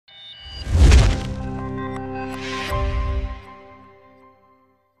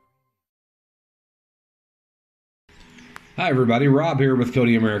Hi everybody, Rob here with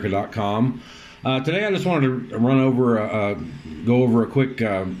KodiAmerica.com. Today I just wanted to go over a quick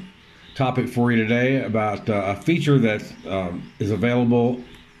topic for you today about a feature that is available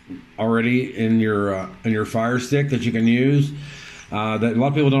already in your Fire Stick that you can use. That a lot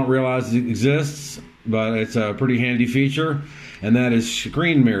of people don't realize it exists, but it's a pretty handy feature, and that is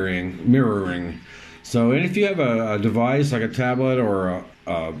screen mirroring. So, and if you have a device like a tablet or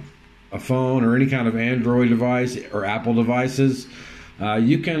a phone or any kind of Android device or Apple devices,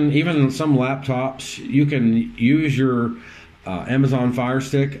 you can, even some laptops, you can use your Amazon Fire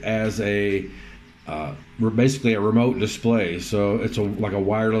Stick as basically a remote display. So it's like a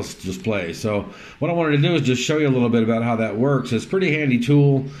wireless display. So what I wanted to do is just show you a little bit about how that works. It's a pretty handy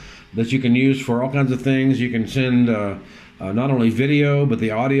tool that you can use for all kinds of things. You can send not only video, but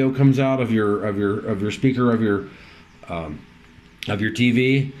the audio comes out of your speaker of your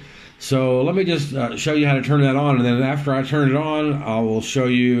TV. So let me just show you how to turn that on, and then after I turn it on, I will show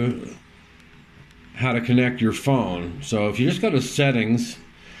you how to connect your phone. So if you just go to settings,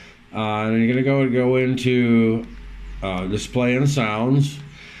 and you're going to go into display and sounds,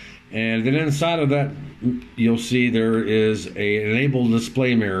 and then inside of that you'll see there is an enable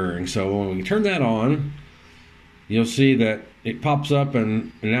display mirroring. So when we turn that on, you'll see that it pops up,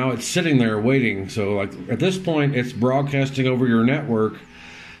 and now it's sitting there waiting. So like at this point, it's broadcasting over your network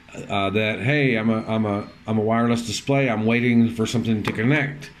that, hey, I'm a wireless display. I'm waiting for something to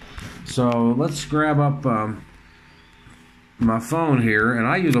connect. So let's grab up my phone here, and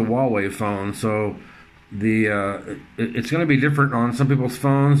I use a Huawei phone. So it's going to be different on some people's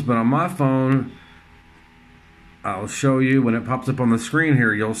phones, but on my phone, I'll show you when it pops up on the screen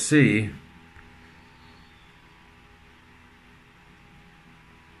here. You'll see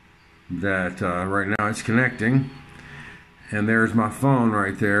that right now it's connecting. And there's my phone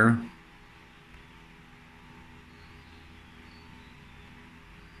right there.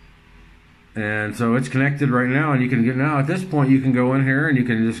 And so it's connected right now, and you can now at this point you can go in here and you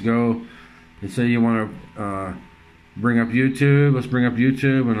can just go and say you want to bring up YouTube. Let's bring up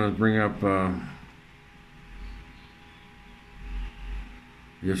YouTube, and let's bring up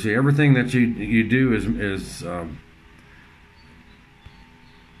you'll see everything that you do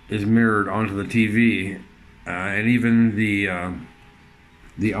is mirrored onto the TV. And even the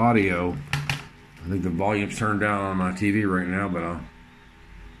audio. I think the volume's turned down on my TV right now, but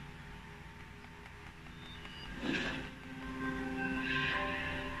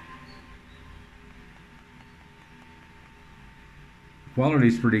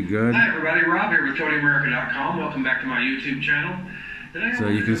quality's pretty good. Hi everybody, Rob here with KodiAmerica.com. Welcome back to my YouTube channel. So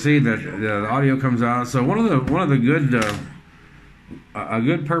you can see that the audio comes out. So one of the good a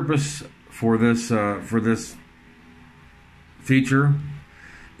good purpose for this feature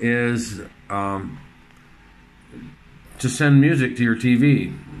is to send music to your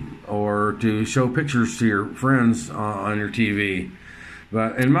TV or to show pictures to your friends on your TV.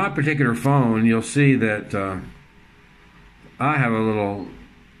 But in my particular phone, you'll see that I have a little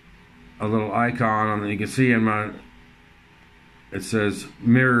icon on that you can see in my. It says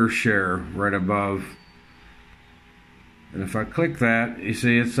mirror share right above. And if I click that, you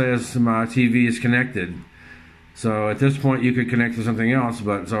see it says my TV is connected. So at this point you could connect to something else,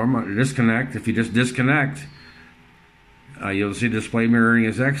 but so I'm going to disconnect. If you just disconnect, you'll see display mirroring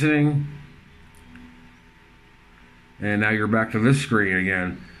is exiting. And now you're back to this screen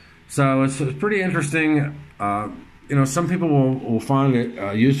again. So it's pretty interesting. You know, some people will find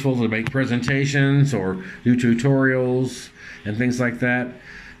it useful to make presentations or do tutorials and things like that.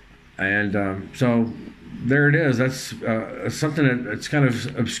 And so there it is. That's something that's kind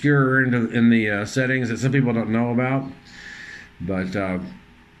of obscure in the settings that some people don't know about. But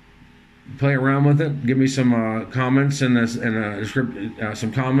play around with it. Give me some comments in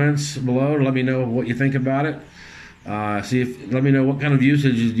some comments below to let me know what you think about it. Let me know what kind of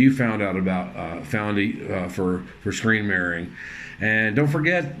usages you found for screen mirroring. And don't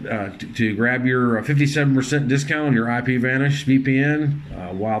forget to grab your 57% discount on your IPVanish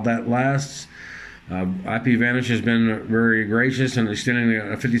VPN while that lasts. IPVanish has been very gracious in extending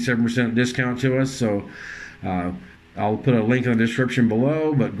a 57% discount to us, so I'll put a link in the description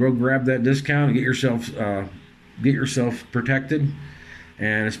below, but go grab that discount and get yourself protected.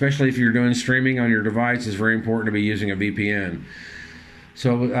 And especially if you're doing streaming on your device, it's very important to be using a VPN.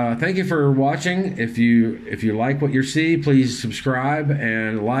 So thank you for watching. If you like what you see, please subscribe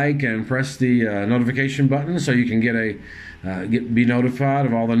and like and press the notification button so you can be notified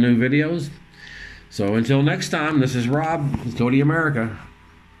of all the new videos. So until next time, this is Rob with Kodi America.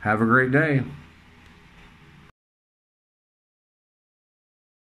 Have a great day.